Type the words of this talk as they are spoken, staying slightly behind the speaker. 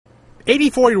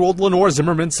84-year-old Lenore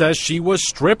Zimmerman says she was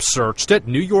strip searched at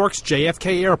New York's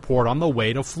JFK Airport on the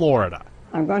way to Florida.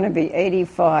 I'm going to be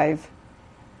 85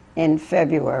 in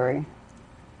February,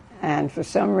 and for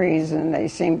some reason they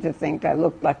seem to think I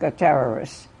look like a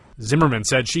terrorist. Zimmerman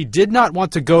said she did not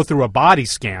want to go through a body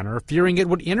scanner, fearing it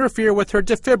would interfere with her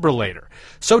defibrillator.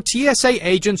 So TSA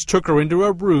agents took her into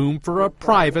a room for a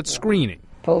private screening.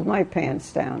 Pulled my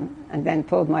pants down and then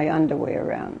pulled my underwear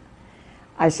around.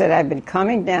 I said, I've been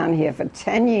coming down here for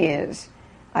 10 years.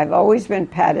 I've always been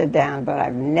patted down, but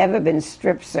I've never been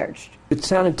strip searched. It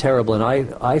sounded terrible,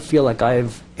 and I feel like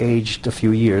I've aged a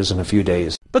few years in a few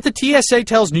days. But the TSA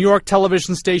tells New York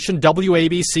television station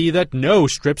WABC that no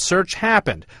strip search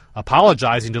happened,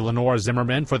 apologizing to Lenore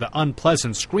Zimmerman for the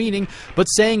unpleasant screening, but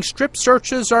saying strip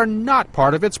searches are not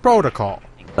part of its protocol.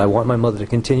 I want my mother to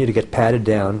continue to get patted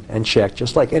down and checked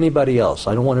just like anybody else.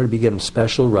 I don't want her to be given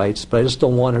special rights, but I just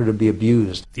don't want her to be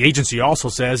abused. The agency also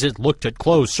says it looked at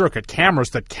closed-circuit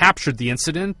cameras that captured the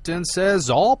incident and says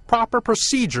all proper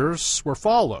procedures were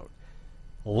followed.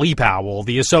 Lee Powell,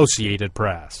 The Associated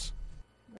Press.